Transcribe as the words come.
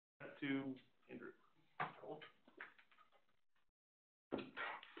to Andrew. Cool.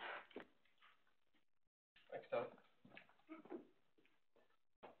 Thanks, Todd.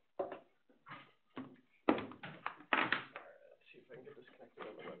 Let's see if I can get this connected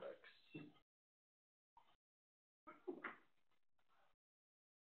on the WebEx.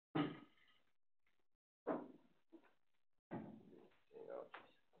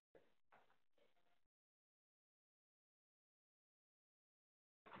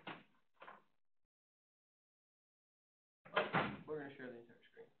 We're going to share the entire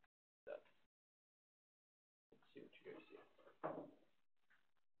screen. Let's see what you guys see.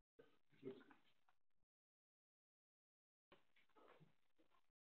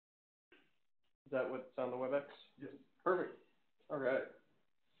 Is that what's on the WebEx? Yes. Perfect. All right.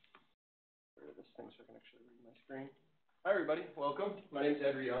 Get rid of this thing so I can actually read my screen. Hi, everybody. Welcome. My name is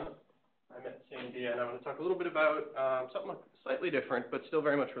Younge. I'm at Sandia, and I'm going to talk a little bit about something slightly different, but still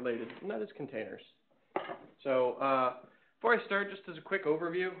very much related, and that is containers. So before I start, just as a quick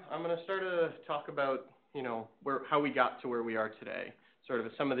overview, I'm going to start to talk about, how we got to where we are today, sort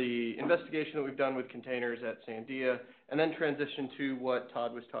of some of the investigation that we've done with containers at Sandia, and then transition to what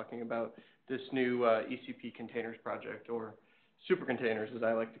Todd was talking about, this new ECP containers project, or super containers, as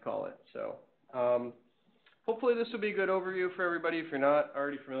I like to call it. So hopefully this will be a good overview for everybody if you're not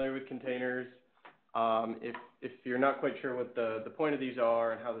already familiar with containers, if you're not quite sure what the point of these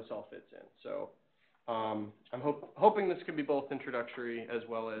are and how this all fits in. So I'm hoping this can be both introductory as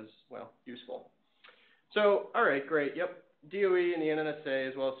well as, well, useful. So, all right, great. Yep, DOE and the NSA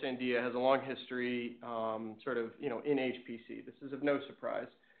as well as Sandia has a long history in HPC. This is of no surprise.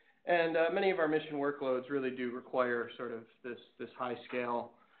 And many of our mission workloads really do require sort of this high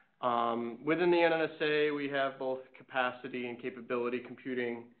scale. Within the NSA, we have both capacity and capability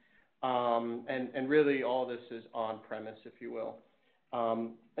computing, and really all this is on-premise, if you will.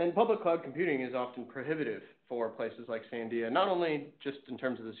 And public cloud computing is often prohibitive for places like Sandia, not only just in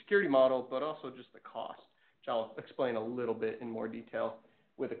terms of the security model, but also just the cost, which I'll explain a little bit in more detail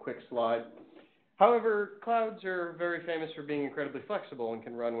with a quick slide. However, clouds are very famous for being incredibly flexible and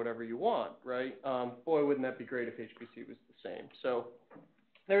can run whatever you want, right? Boy, wouldn't that be great if HPC was the same. So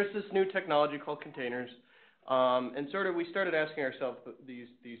there's this new technology called containers, and we started asking ourselves these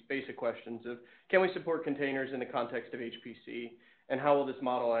basic questions of, can we support containers in the context of HPC, and how will this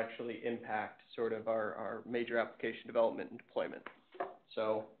model actually impact sort of our major application development and deployment?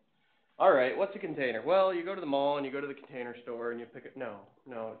 So, all right, what's a container? Well, you go to the mall and you go to the container store and you pick it. No,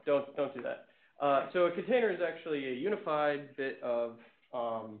 don't do that. So a container is actually a unified bit of,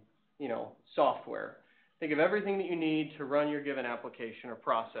 software. Think of everything that you need to run your given application or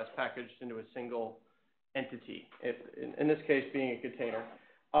process packaged into a single entity, if, in this case being a container.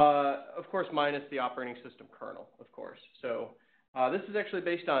 Of course, minus the operating system kernel, of course. So this is actually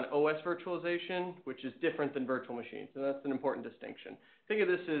based on OS virtualization, which is different than virtual machines, and that's an important distinction. Think of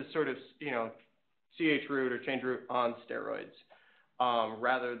this as sort of, chroot or change root on steroids,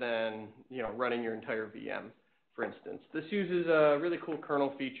 rather than, running your entire VM, for instance. This uses really cool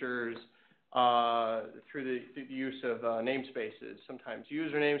kernel features through the use of namespaces, sometimes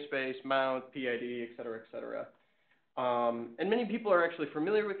user namespace, mount, PID, et cetera, and many people are actually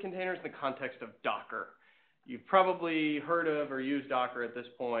familiar with containers in the context of Docker. You've probably heard of or used Docker at this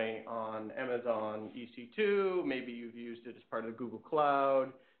point on Amazon EC2. Maybe you've used it as part of the Google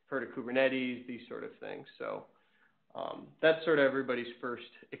Cloud, heard of Kubernetes, these sort of things. So that's sort of everybody's first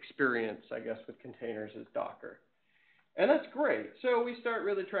experience, I guess, with containers is Docker. And that's great. So we start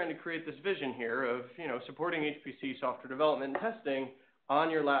really trying to create this vision here of, supporting HPC software development and testing on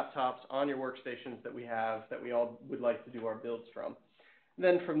your laptops, on your workstations that we have, that we all would like to do our builds from.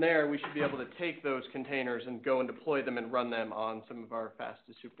 Then from there, we should be able to take those containers and go and deploy them and run them on some of our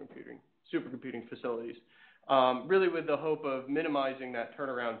fastest supercomputing facilities, really with the hope of minimizing that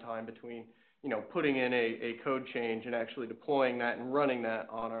turnaround time between, putting in a code change and actually deploying that and running that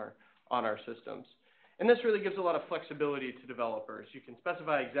on our systems. And this really gives a lot of flexibility to developers. You can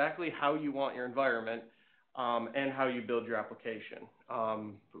specify exactly how you want your environment and how you build your application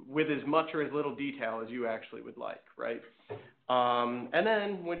with as much or as little detail as you actually would like, right? And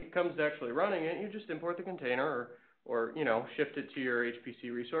then when it comes to actually running it, you just import the container or shift it to your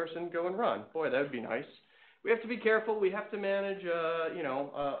HPC resource and go and run. Boy, that would be nice. We have to be careful. We have to manage,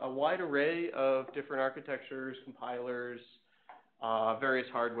 a wide array of different architectures, compilers, various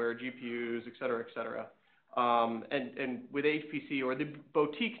hardware, GPUs, et cetera, and with HPC or the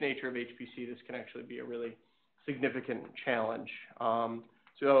boutique nature of HPC, this can actually be a really significant challenge. And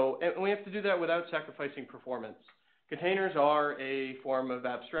we have to do that without sacrificing performance. Containers are a form of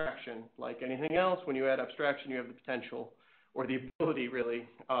abstraction. Like anything else, when you add abstraction, you have the potential or the ability really,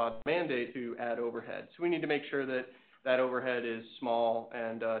 mandate to add overhead. So we need to make sure that that overhead is small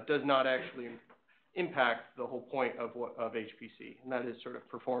and does not actually impact the whole point of HPC, and that is sort of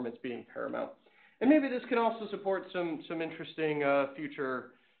performance being paramount. And maybe this can also support some interesting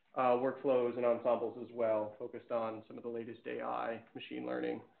future workflows and ensembles as well, focused on some of the latest AI machine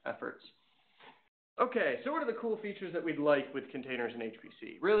learning efforts. Okay, so what are the cool features that we'd like with containers in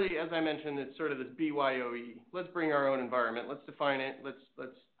HPC? Really, as I mentioned, it's sort of this BYOE. Let's bring our own environment. Let's define it. Let's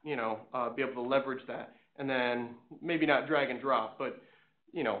be able to leverage that, and then maybe not drag and drop, but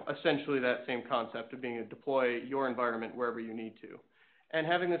essentially that same concept of being able to deploy your environment wherever you need to, and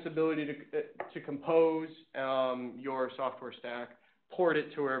having this ability to compose your software stack, port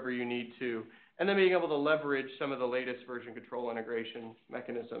it to wherever you need to, and then being able to leverage some of the latest version control integration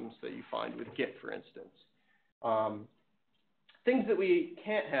mechanisms that you find with Git, for instance. Things that we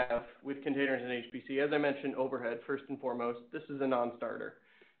can't have with containers in HPC, as I mentioned, overhead, first and foremost. This is a non-starter.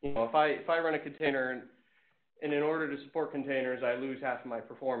 If I run a container and in order to support containers, I lose half of my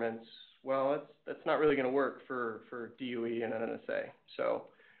performance, well, that's not really going to work for DOE and NSA. So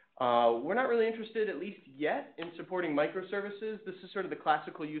we're not really interested, at least yet, in supporting microservices. This is sort of the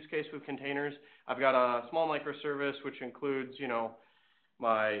classical use case with containers. I've got a small microservice, which includes,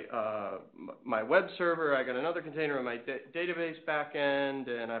 my web server. I got another container in my database backend,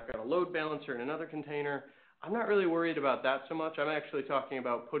 and I've got a load balancer in another container. I'm not really worried about that so much. I'm actually talking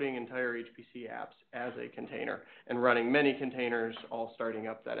about putting entire HPC apps as a container and running many containers, all starting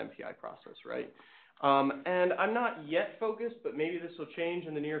up that MPI process, right? And I'm not yet focused, but maybe this will change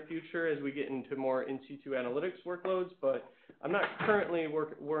in the near future as we get into more in situ analytics workloads, but I'm not currently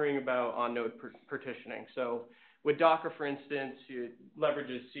worrying about on-node partitioning. So with Docker, for instance, it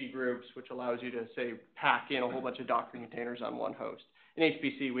leverages C groups, which allows you to, say, pack in a whole bunch of Docker containers on one host. In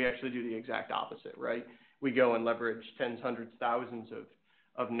HPC, we actually do the exact opposite, right? We go and leverage tens, hundreds, thousands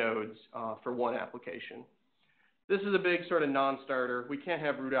of nodes for one application. This is a big sort of non-starter. We can't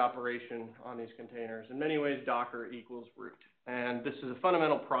have root operation on these containers. In many ways, Docker equals root. And this is a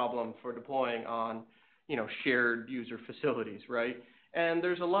fundamental problem for deploying on, shared user facilities, right? And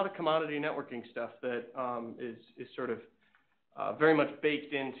there's a lot of commodity networking stuff that is sort of very much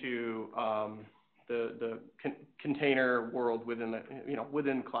baked into the container world within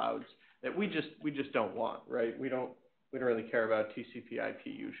within clouds that we just don't want, right? We don't really care about TCP/IP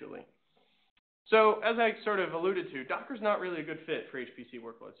usually. So as I sort of alluded to, Docker's not really a good fit for HPC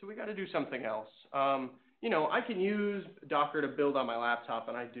workloads, so we got to do something else. I can use Docker to build on my laptop,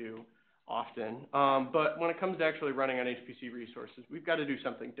 and I do often, but when it comes to actually running on HPC resources, we've got to do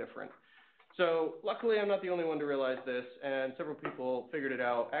something different. So luckily, I'm not the only one to realize this, and several people figured it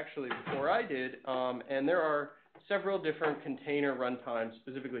out actually before I did, and there are several different container runtimes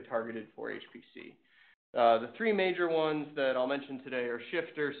specifically targeted for HPC. The three major ones that I'll mention today are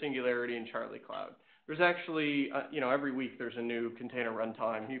Shifter, Singularity, and Charlie Cloud. There's actually, every week there's a new container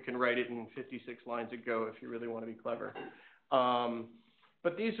runtime. You can write it in 56 lines of Go if you really want to be clever.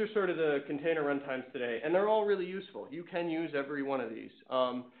 But these are sort of the container runtimes today, and they're all really useful. You can use every one of these.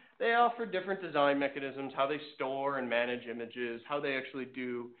 They offer different design mechanisms, how they store and manage images, how they actually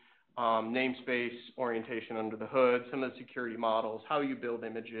do namespace orientation under the hood, some of the security models, how you build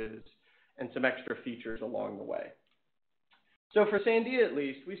images, and some extra features along the way. So for Sandia, at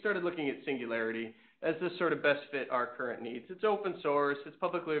least, we started looking at Singularity as this sort of best fit our current needs. It's open source, it's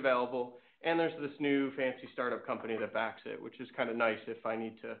publicly available, and there's this new fancy startup company that backs it, which is kind of nice if I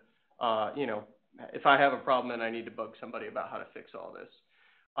need to, if I have a problem and I need to bug somebody about how to fix all this.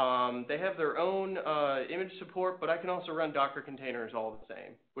 They have their own image support, but I can also run Docker containers all the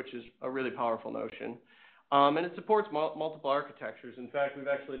same, which is a really powerful notion. And it supports multiple architectures. In fact, we've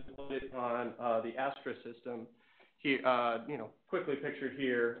actually deployed it on the Astra system, here, quickly pictured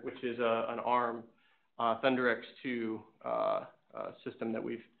here, which is an ARM ThunderX2 system that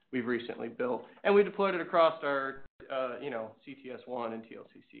we've recently built, and we deployed it across our CTS1 and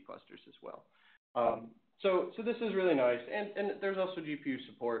TLCC clusters as well. So this is really nice, and there's also GPU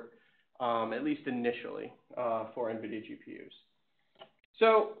support, at least initially, for NVIDIA GPUs.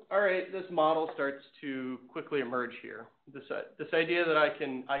 So, all right, this model starts to quickly emerge here. This idea that I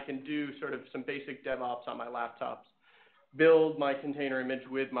can do sort of some basic DevOps on my laptops, build my container image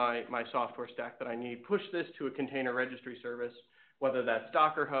with my software stack that I need, push this to a container registry service, whether that's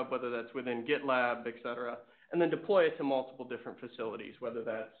Docker Hub, whether that's within GitLab, et cetera, and then deploy it to multiple different facilities, whether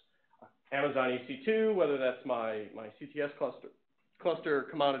that's Amazon EC2, whether that's my CTS cluster,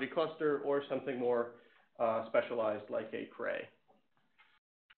 commodity cluster, or something more specialized like a Cray.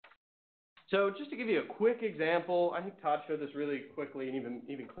 So just to give you a quick example, I think Todd showed this really quickly and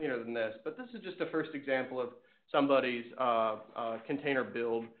even cleaner than this, but this is just a first example of somebody's container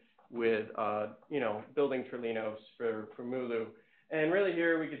build with, building Trilinos for Mulu. And really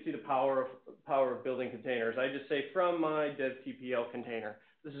here we can see the power of building containers. I just say from my dev-TPL container,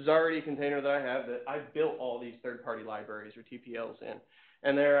 this is already a container that I have that I've built all these third-party libraries or TPLs in.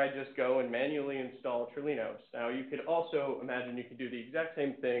 And there I just go and manually install Trilinos. Now you could also imagine you could do the exact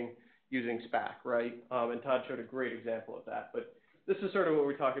same thing using SPAC, right? And Todd showed a great example of that. But this is sort of what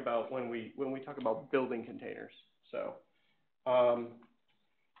we talk about when we talk about building containers. So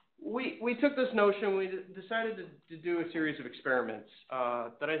we took this notion, we decided to do a series of experiments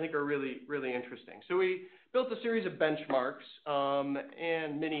that I think are really, really interesting. So we built a series of benchmarks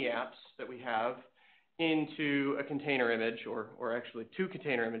and mini apps that we have into a container image, or actually two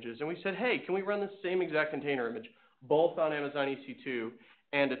container images. And we said, hey, can we run the same exact container image both on Amazon EC2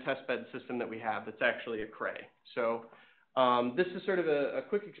 and a testbed system that we have that's actually a Cray? So this is sort of a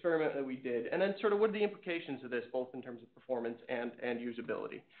quick experiment that we did. And then sort of what are the implications of this, both in terms of performance and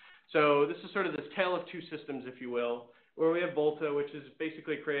usability. So this is sort of this tale of two systems, if you will, where we have Volta, which is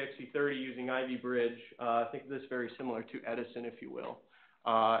basically Cray XC30 using Ivy Bridge. I think this is very similar to Edison, if you will,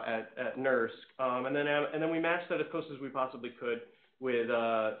 at NERSC. And then we matched that as close as we possibly could with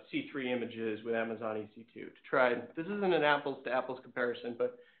C3 images with Amazon EC2 to try. This isn't an apples to apples comparison,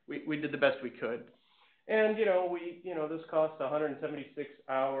 but we did the best we could. And this costs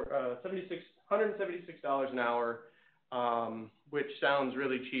 $176 an hour, which sounds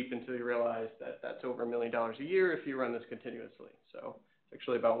really cheap until you realize that that's over $1 million a year if you run this continuously. So it's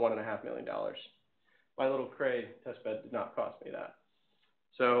actually about $1.5 million. My little Cray testbed did not cost me that.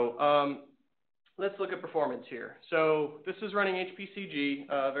 So let's look at performance here. So this is running HPCG,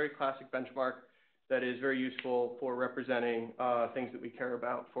 a very classic benchmark that is very useful for representing things that we care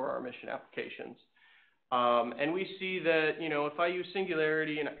about for our mission applications. And we see that, if I use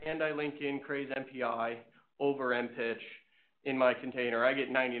Singularity and I link in Cray's MPI over MPitch in my container, I get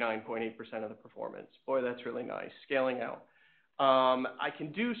 99.8% of the performance. Boy, that's really nice. Scaling out. I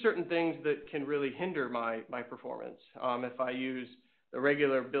can do certain things that can really hinder my performance. If I use the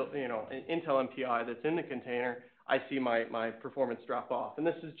regular Intel MPI that's in the container, I see my performance drop off. And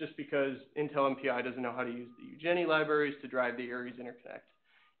this is just because Intel MPI doesn't know how to use the Eugenie libraries to drive the Aries interconnect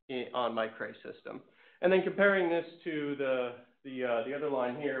on my Cray system. And then comparing this to the other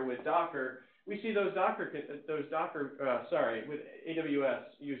line here with Docker, we see with AWS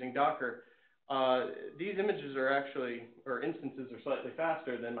using Docker, these images are actually, or instances are slightly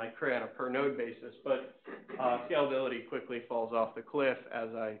faster than my Cray on a per node basis, but scalability quickly falls off the cliff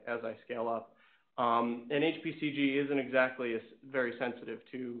as I scale up. And HPCG isn't exactly very sensitive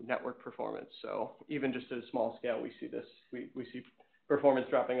to network performance. So even just at a small scale, we see this, we see performance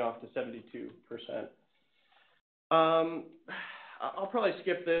dropping off to 72%. I'll probably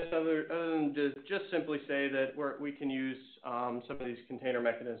skip this other than just simply say that we can use some of these container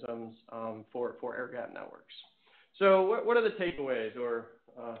mechanisms for air-gapped networks. So what are the takeaways, or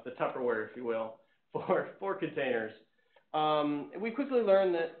the Tupperware, if you will, for containers? We quickly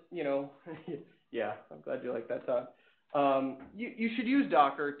learned that, yeah, I'm glad you like that, Todd. You should use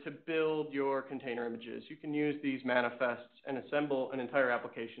Docker to build your container images. You can use these manifests and assemble an entire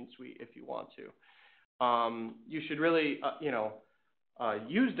application suite if you want to. You should really,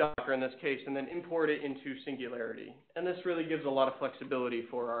 use Docker in this case and then import it into Singularity. And this really gives a lot of flexibility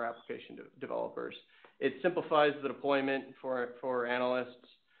for our application developers. It simplifies the deployment for analysts,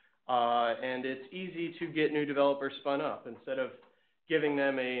 and it's easy to get new developers spun up. Instead of giving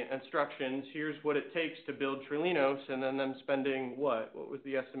them instructions, here's what it takes to build Trilinos, and then them spending, what was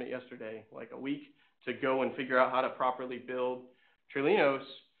the estimate yesterday, like a week to go and figure out how to properly build Trilinos.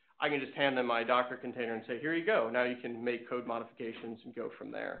 I can just hand them my Docker container and say, here you go. Now you can make code modifications and go from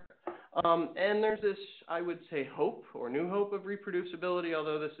there. And there's this, I would say, hope or new hope of reproducibility,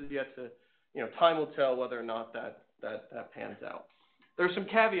 although this is yet to, time will tell whether or not that pans out. There are some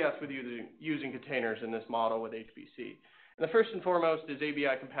caveats with using containers in this model with HPC. And the first and foremost is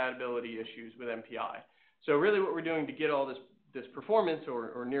ABI compatibility issues with MPI. So really what we're doing to get all this performance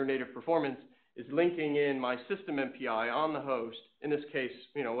or near native performance is linking in my system MPI on the host, in this case,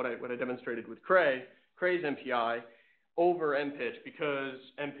 what I demonstrated with Cray's MPI over MPitch, because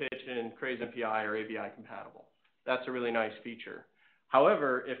MPitch and Cray's MPI are ABI compatible. That's a really nice feature.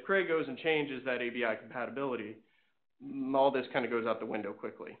 However, if Cray goes and changes that ABI compatibility, all this kind of goes out the window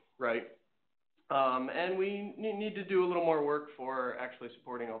quickly, right? And we need to do a little more work for actually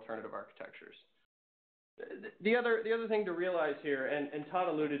supporting alternative architectures. The other thing to realize here, and Todd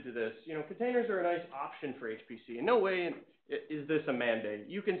alluded to this, containers are a nice option for HPC. In no way is this a mandate.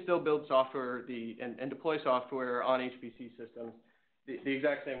 You can still build software and deploy software on HPC systems the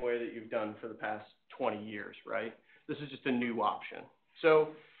exact same way that you've done for the past 20 years, right? This is just a new option. So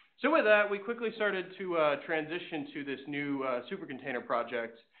with that, we quickly started to transition to this new super container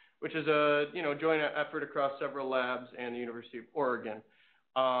project, which is a joint effort across several labs and the University of Oregon.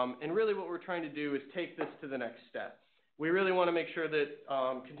 And really what we're trying to do is take this to the next step. We really want to make sure that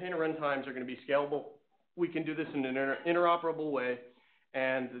container runtimes are going to be scalable. We can do this in an interoperable way,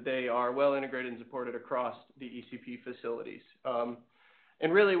 and they are well integrated and supported across the ECP facilities.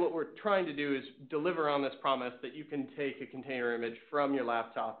 And really what we're trying to do is deliver on this promise that you can take a container image from your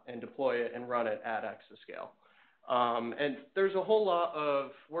laptop and deploy it and run it at exascale. And there's a whole lot of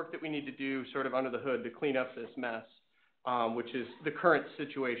work that we need to do sort of under the hood to clean up this mess, which is the current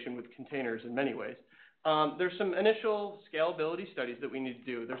situation with containers in many ways. There's some initial scalability studies that we need to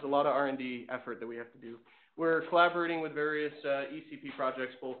do. There's a lot of R&D effort that we have to do. We're collaborating with various ECP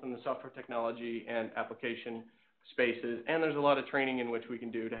projects, both in the software technology and application spaces, and there's a lot of training in which we can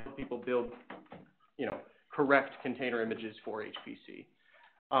do to help people build, correct container images for HPC.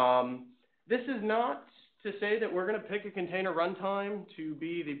 This is not to say that we're going to pick a container runtime to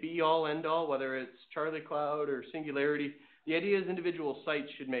be the be-all, end-all, whether it's Charlie Cloud or Singularity. The idea is individual sites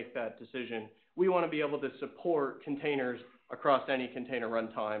should make that decision. We want to be able to support containers across any container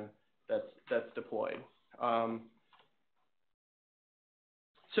runtime that's deployed.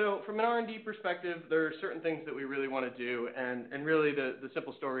 So from an R&D perspective, there are certain things that we really want to do, and really the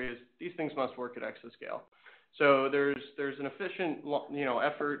simple story is these things must work at exascale. So there's an efficient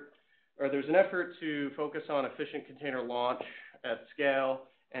effort, or there's an effort to focus on efficient container launch at scale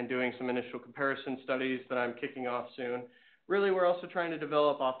and doing some initial comparison studies that I'm kicking off soon. Really, we're also trying to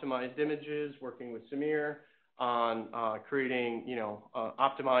develop optimized images, working with Samir on creating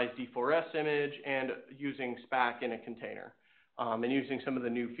optimized D4S image and using SPAC in a container. And using some of the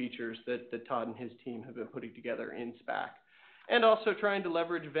new features that Todd and his team have been putting together in SPAC. And also trying to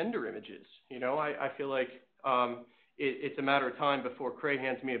leverage vendor images. I feel like it's a matter of time before Cray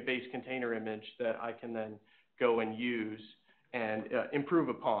hands me a base container image that I can then go and use and improve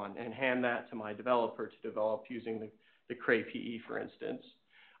upon and hand that to my developer to develop using the Cray PE, for instance.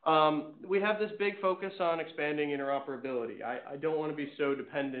 We have this big focus on expanding interoperability. I don't want to be so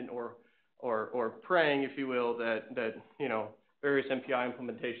dependent or praying, if you will, that various MPI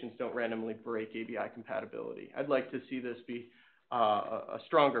implementations don't randomly break ABI compatibility. I'd like to see this be a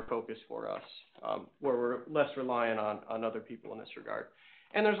stronger focus for us, where we're less reliant on other people in this regard.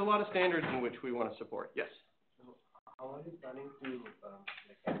 And there's a lot of standards in which we want to support. Yes? So how are you planning to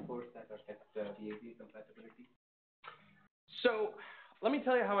enforce that or test the ABI compatibility? So let me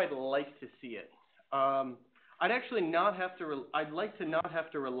tell you how I'd like to see it. I'd like to not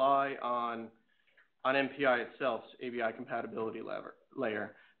have to rely on MPI itself's ABI compatibility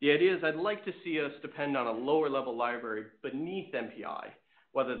layer. The idea is I'd like to see us depend on a lower level library beneath MPI,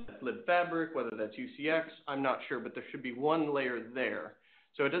 whether that's libfabric, whether that's UCX, I'm not sure, but there should be one layer there.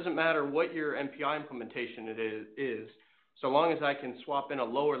 So it doesn't matter what your MPI implementation is, so long as I can swap in a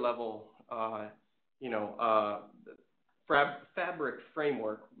lower level, fabric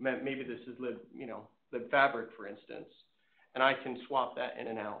framework, maybe this is libfabric, for instance, and I can swap that in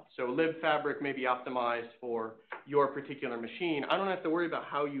and out. So libfabric may be optimized for your particular machine. I don't have to worry about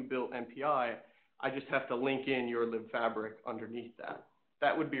how you built MPI. I just have to link in your libfabric underneath that.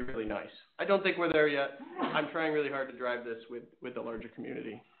 That would be really nice. I don't think we're there yet. I'm trying really hard to drive this with the larger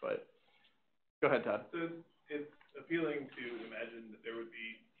community, but go ahead, Todd. So it's appealing to imagine that there would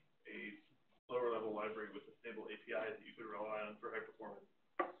be a lower level library with a stable API that you could rely on for high performance.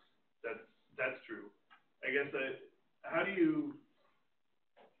 That's true. I guess how do you,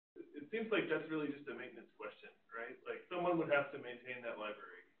 it seems like that's really just a maintenance question, right? Like someone would have to maintain that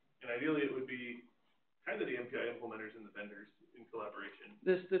library. And ideally it would be kind of the MPI implementers and the vendors in collaboration.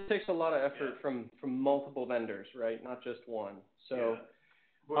 This takes a lot of effort from multiple vendors, right? Not just one. So,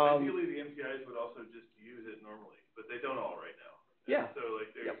 Well, ideally the MPIs would also just use it normally, but they don't all right now. And so like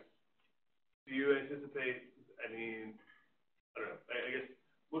there's, do you anticipate, I don't know, I guess,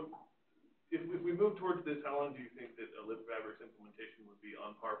 if we move towards this, how long do you think that a libfabric implementation would be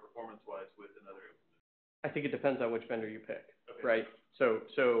on par performance-wise with another implementation? I think it depends on which vendor you pick, right? So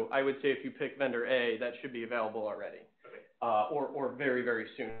I would say if you pick vendor A, that should be available already, or very, very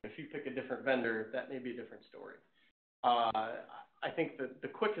soon. If you pick a different vendor, that may be a different story. I think that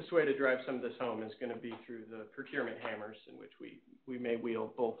the quickest way to drive some of this home is going to be through the procurement hammers in which we may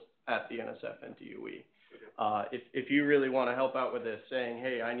wield both at the NSF and DOE. If you really want to help out with this, saying,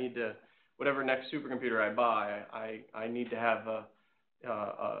 hey, I need to, whatever next supercomputer I buy, I need to have a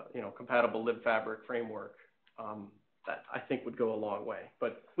compatible libfabric framework. That I think would go a long way.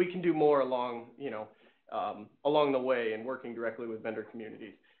 But we can do more along along the way and working directly with vendor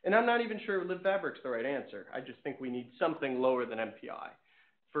communities. And I'm not even sure LibFabric's the right answer. I just think we need something lower than MPI.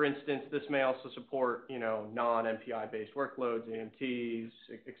 For instance, this may also support, non-MPI-based workloads, AMTs,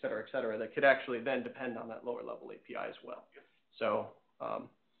 et cetera, that could actually then depend on that lower level API as well. So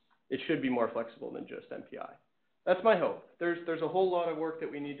it should be more flexible than just MPI. That's my hope. There's a whole lot of work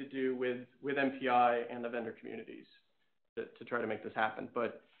that we need to do with MPI and the vendor communities to try to make this happen.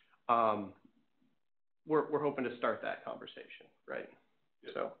 But we're hoping to start that conversation, right?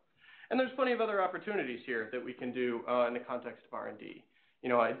 Yep. So, and there's plenty of other opportunities here that we can do in the context of R&D.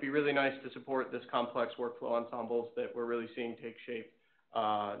 It'd be really nice to support this complex workflow ensembles that we're really seeing take shape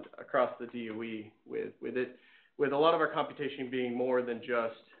across the DOE with a lot of our computation being more than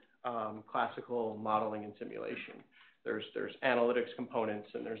just classical modeling and simulation. There's analytics components,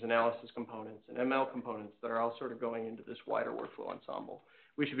 and there's analysis components, and ML components that are all sort of going into this wider workflow ensemble.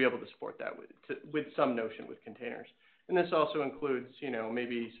 We should be able to support that with some notion with containers. And this also includes,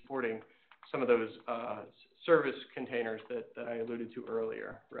 maybe supporting some of those service containers that I alluded to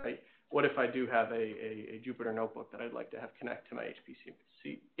earlier, right? What if I do have a Jupyter notebook that I'd like to have connect to my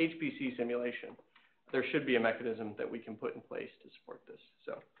HPC simulation? There should be a mechanism that we can put in place to support this.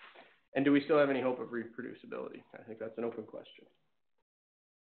 So, and do we still have any hope of reproducibility? I think that's an open question.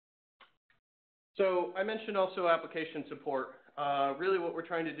 So I mentioned also application support. Really what we're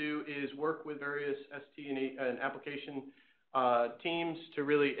trying to do is work with various ST and application teams to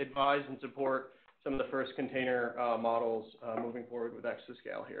really advise and support some of the first container models moving forward with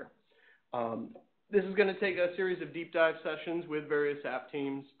exascale here. This is going to take a series of deep dive sessions with various app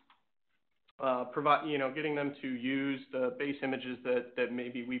teams, getting them to use the base images that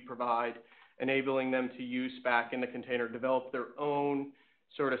maybe we provide, enabling them to use SPAC in the container, develop their own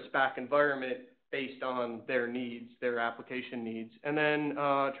sort of SPAC environment based on their needs, their application needs, and then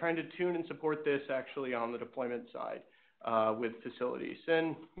trying to tune and support this actually on the deployment side with facilities.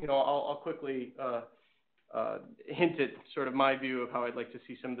 And, I'll quickly hint at sort of my view of how I'd like to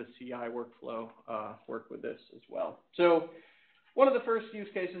see some of the CI workflow work with this as well. So one of the first use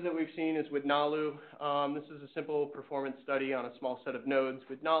cases that we've seen is with Nalu. This is a simple performance study on a small set of nodes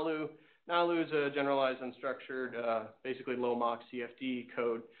with Nalu. Nalu is a generalized unstructured, basically low-mox CFD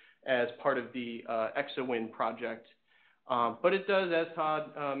code as part of the ExaWin project. But it does, as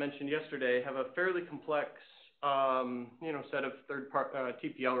Todd mentioned yesterday, have a fairly complex, set of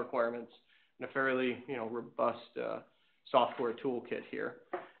TPL requirements and a fairly, robust software toolkit here.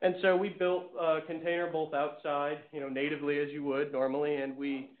 And so we built a container both outside, natively as you would normally, and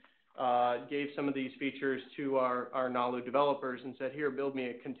we gave some of these features to our Nalu developers and said, here, build me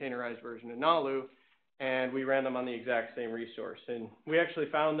a containerized version of Nalu. And we ran them on the exact same resource. And we actually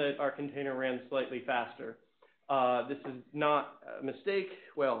found that our container ran slightly faster. This is not a mistake.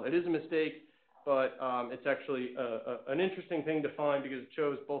 Well, it is a mistake, but it's actually an interesting thing to find because it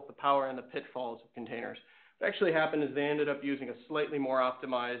shows both the power and the pitfalls of containers. What actually happened is they ended up using a slightly more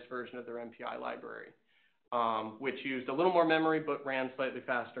optimized version of their MPI library, which used a little more memory but ran slightly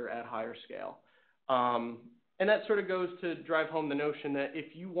faster at higher scale. And that sort of goes to drive home the notion that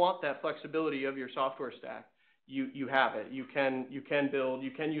if you want that flexibility of your software stack, you have it. You can build, you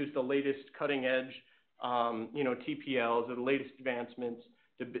can use the latest cutting edge, TPLs or the latest advancements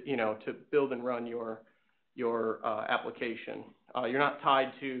to build and run your application. You're not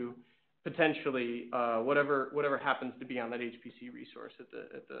tied to potentially whatever happens to be on that HPC resource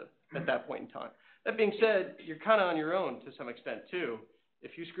at that point in time. That being said, you're kind of on your own to some extent too.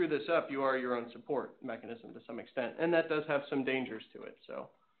 If you screw this up, you are your own support mechanism to some extent, and that does have some dangers to it. So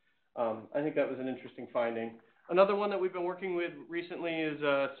I think that was an interesting finding. Another one that we've been working with recently is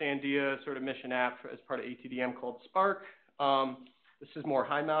a Sandia sort of mission app as part of ATDM called Spark. This is more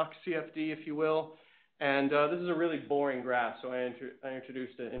high-mox CFD, if you will, and this is a really boring graph, so I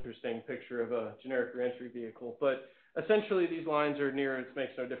introduced an interesting picture of a generic reentry vehicle. But essentially, these lines are near, it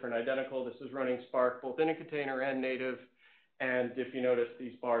makes no difference, identical. This is running Spark both in a container and native. And if you notice,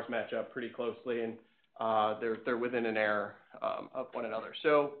 these bars match up pretty closely, and they're within an error of one another.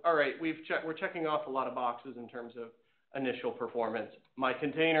 So, all right, we're checking off a lot of boxes in terms of initial performance. My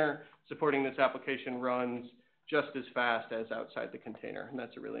container supporting this application runs just as fast as outside the container, and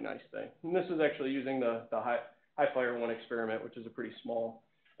that's a really nice thing. And this is actually using the HiFire 1 experiment, which is a pretty small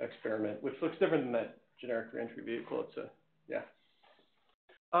experiment, which looks different than that generic reentry vehicle.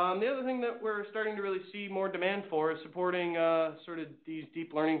 The other thing that we're starting to really see more demand for is supporting sort of these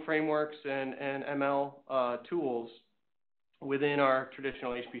deep learning frameworks and ML tools within our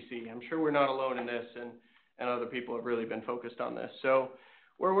traditional HPC. I'm sure we're not alone in this, and other people have really been focused on this. So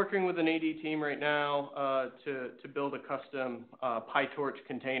We're working with an AD team right now to build a custom PyTorch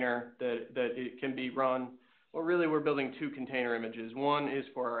container that it can be run. Well, really, we're building two container images. One is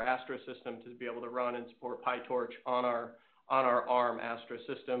for our Astra system to be able to run and support PyTorch on our ARM Astra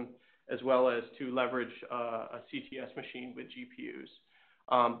system, as well as to leverage a CTS machine with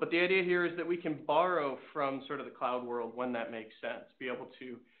GPUs. But the idea here is that we can borrow from sort of the cloud world when that makes sense, be able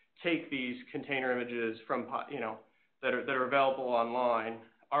to take these container images from, that are available online,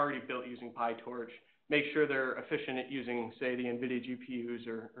 already built using PyTorch, make sure they're efficient at using, say, the NVIDIA GPUs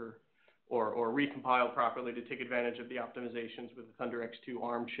or recompiled properly to take advantage of the optimizations with the Thunder X2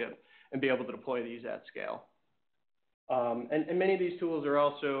 ARM chip and be able to deploy these at scale. And many of these tools are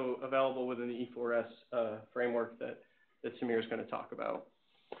also available within the E4S framework that Samir is going to talk about.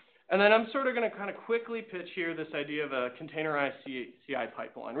 And then I'm sort of going to kind of quickly pitch here this idea of a containerized CI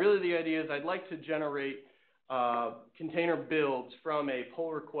pipeline. Really, the idea is I'd like to generate container builds from a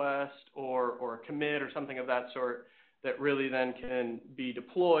pull request or a commit or something of that sort that really then can be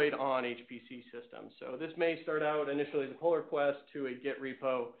deployed on HPC systems. So this may start out initially as a pull request to a Git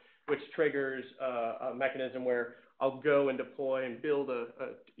repo, which triggers a mechanism where I'll go and deploy and build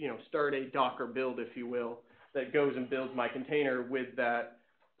start a Docker build, if you will, that goes and builds my container with that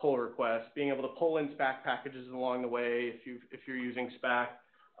pull request, being able to pull in SPAC packages along the way if you're using SPAC,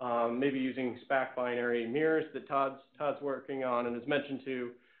 maybe using SPAC binary mirrors that Todd's working on and has mentioned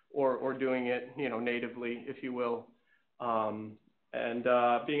to, or doing it natively, if you will, and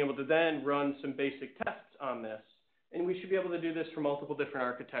being able to then run some basic tests on this. And we should be able to do this for multiple different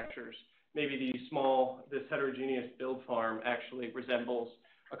architectures. Maybe this heterogeneous build farm actually resembles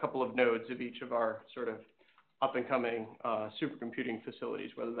a couple of nodes of each of our sort of up-and-coming supercomputing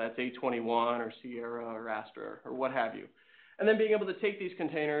facilities, whether that's A21 or Sierra or Astra or what have you. And then being able to take these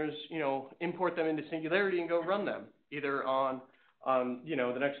containers, import them into Singularity and go run them, either on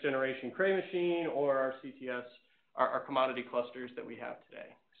the next generation Cray machine or our CTS, our commodity clusters that we have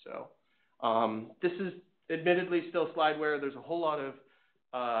today. So this is admittedly still slideware. There's a whole lot of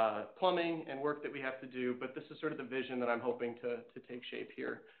plumbing and work that we have to do, but this is sort of the vision that I'm hoping to take shape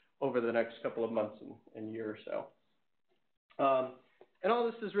here over the next couple of months and year or so. And all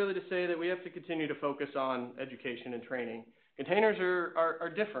this is really to say that we have to continue to focus on education and training. Containers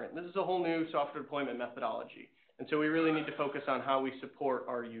are different. This is a whole new software deployment methodology. And so we really need to focus on how we support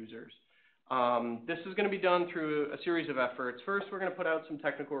our users. This is going to be done through a series of efforts. First, we're going to put out some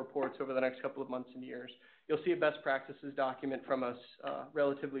technical reports over the next couple of months and years. You'll see a best practices document from us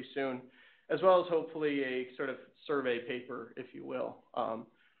relatively soon, as well as hopefully a sort of survey paper, if you will,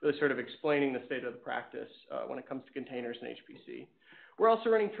 really sort of explaining the state of the practice when it comes to containers and HPC. We're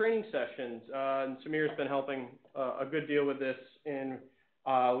also running training sessions, and Samir's been helping a good deal with this.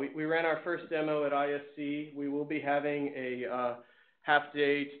 We ran our first demo at ISC. We will be having a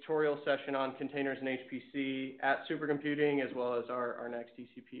half-day tutorial session on containers and HPC at supercomputing, as well as our next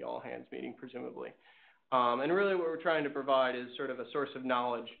TCP all-hands meeting, presumably. And really what we're trying to provide is sort of a source of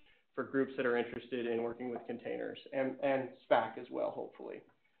knowledge for groups that are interested in working with containers, and SPAC as well, hopefully.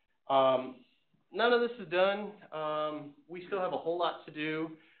 None of this is done. We still have a whole lot to do.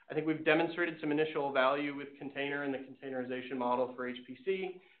 I think we've demonstrated some initial value with container and the containerization model for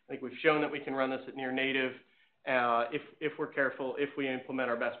HPC. I think we've shown that we can run this at near native if we're careful, if we implement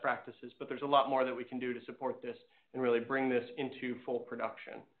our best practices. But there's a lot more that we can do to support this and really bring this into full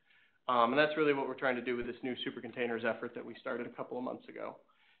production. And that's really what we're trying to do with this new supercontainers effort that we started a couple of months ago.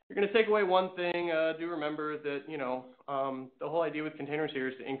 You're going to take away one thing. Do remember that, the whole idea with containers here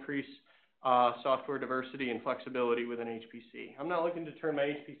is to increase software diversity and flexibility within HPC. I'm not looking to turn my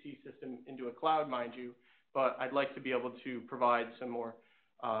HPC system into a cloud, mind you, but I'd like to be able to provide some more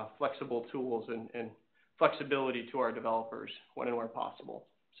flexible tools and flexibility to our developers when and where possible.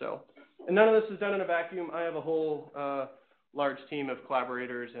 So, and none of this is done in a vacuum. I have a whole large team of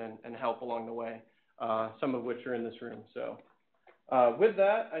collaborators and help along the way, some of which are in this room. So with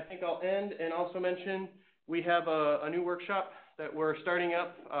that, I think I'll end and also mention we have a new workshop that we're starting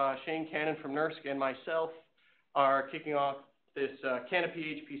up. Shane Cannon from NERSC and myself are kicking off this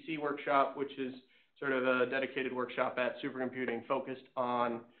Canopy HPC workshop, which is sort of a dedicated workshop at supercomputing focused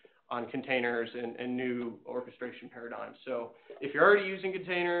on containers and new orchestration paradigms. So if you're already using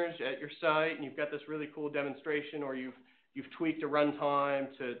containers at your site and you've got this really cool demonstration, or you've tweaked a runtime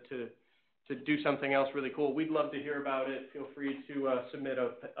to do something else really cool, we'd love to hear about it. Feel free to submit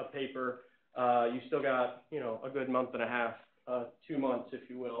a paper. You still got a good month and a half, 2 months, if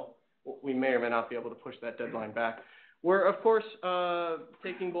you will. We may or may not be able to push that deadline back. We're, of course,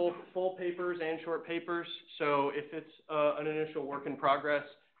 taking both full papers and short papers. So if it's an initial work in progress,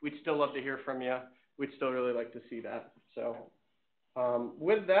 we'd still love to hear from you. We'd still really like to see that. So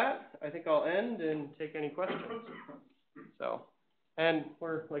With that, I think I'll end and take any questions. So, and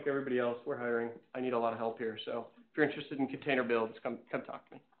we're like everybody else, we're hiring. I need a lot of help here. So if you're interested in container builds, come talk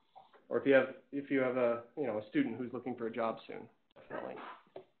to me. Or if you have a a student who's looking for a job soon, definitely.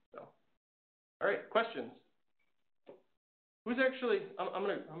 So, all right, questions. Who's actually? I'm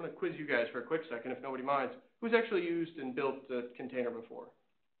gonna quiz you guys for a quick second, if nobody minds. Who's actually used and built a container before?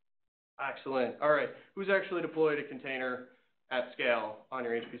 Excellent. All right. Who's actually deployed a container at scale on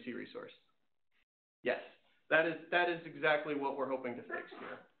your HPC resource? Yes. That is exactly what we're hoping to fix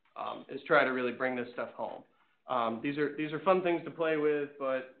here. Is try to really bring this stuff home. These are fun things to play with,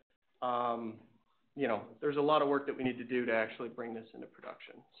 but there's a lot of work that we need to do to actually bring this into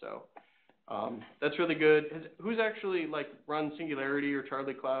production. So that's really good. Who's actually run Singularity or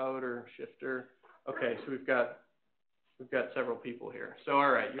Charlie Cloud or Shifter? Okay, so we've got several people here. So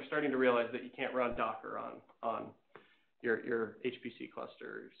all right, you're starting to realize that you can't run Docker on your HPC cluster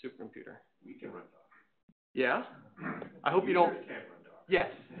or supercomputer. We can run Docker. Yeah? I hope you don't. Can't run Docker. Yes.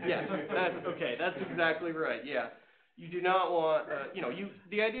 That's exactly right. Yeah. You do not want,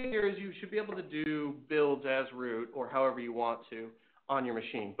 the idea here is you should be able to do builds as root or however you want to on your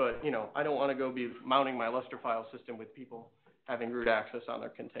machine. But, I don't want to go be mounting my Lustre file system with people having root access on their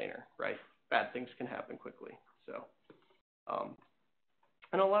container, right? Bad things can happen quickly. So,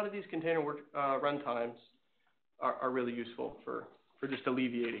 and a lot of these container runtimes are really useful for just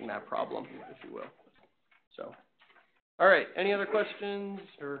alleviating that problem, if you will. So, all right, any other questions,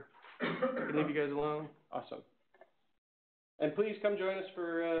 or I can leave you guys alone? Awesome. And please come join us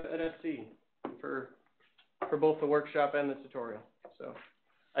for at SC for both the workshop and the tutorial. So,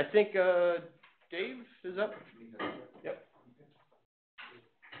 I think Dave is up. Yep.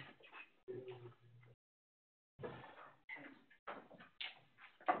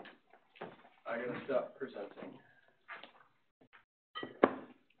 I gotta stop presenting.